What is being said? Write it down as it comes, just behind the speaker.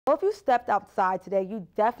Well, if you stepped outside today, you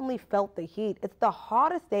definitely felt the heat. It's the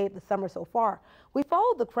hottest day of the summer so far. We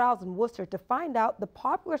followed the crowds in Worcester to find out the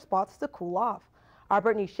popular spots to cool off. Our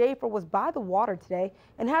Brittany Schaefer was by the water today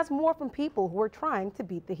and has more from people who are trying to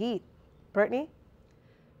beat the heat. Brittany?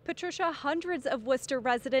 Patricia, hundreds of Worcester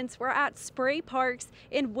residents were at spray parks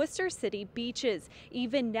in Worcester City beaches.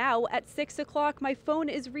 Even now at 6 o'clock, my phone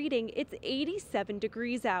is reading it's 87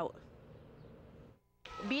 degrees out.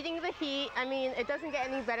 Beating the heat, I mean, it doesn't get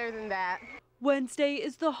any better than that. Wednesday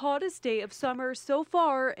is the hottest day of summer so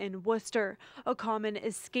far in Worcester. A common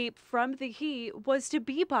escape from the heat was to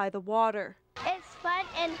be by the water. It's fun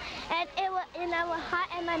and I was hot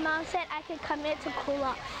and my mom said I could come in to cool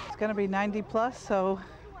off. It's going to be 90 plus, so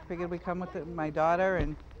I figured we'd come with my daughter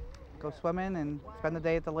and go swimming and spend the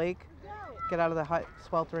day at the lake, get out of the hot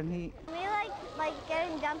sweltering heat. We like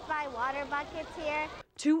getting dumped by water buckets here.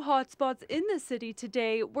 Two hot spots in the city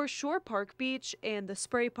today were Shore Park Beach and the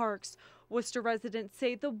spray parks. Worcester residents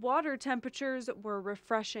say the water temperatures were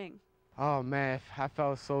refreshing. Oh man, I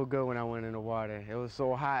felt so good when I went in the water. It was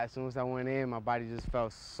so hot. As soon as I went in, my body just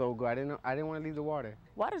felt so good. I didn't want to leave the water.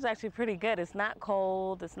 Water's actually pretty good. It's not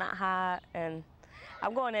cold, it's not hot, and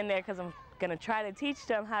I'm going in there because I'm gonna try to teach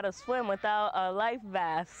them how to swim without a life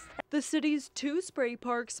vest. The city's 2 spray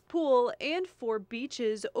parks, pool, and 4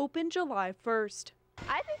 beaches open July 1st.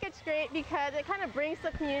 I think it's great because it kind of brings the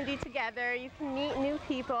community together. You can meet new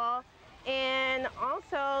people. And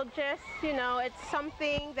also just, you know, it's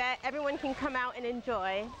something that everyone can come out and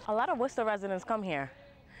enjoy. A lot of Worcester residents come here.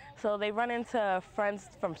 So they run into friends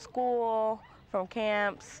from school, from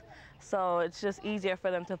camps, so it's just easier for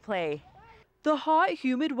them to play. The hot,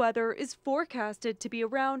 humid weather is forecasted to be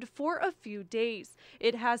around for a few days.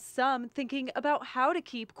 It has some thinking about how to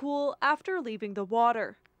keep cool after leaving the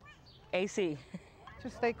water. AC.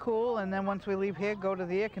 Just stay cool, and then once we leave here, go to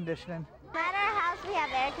the air conditioning. At our house we have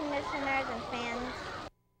air conditioners and fans.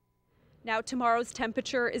 Now tomorrow's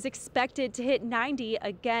temperature is expected to hit 90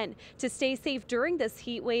 again. To stay safe during this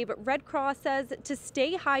heat wave, Red Cross says to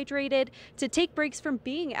stay hydrated, to take breaks from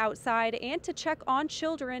being outside, and to check on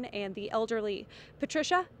children and the elderly.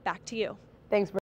 Patricia, back to you. Thanks, Brittany.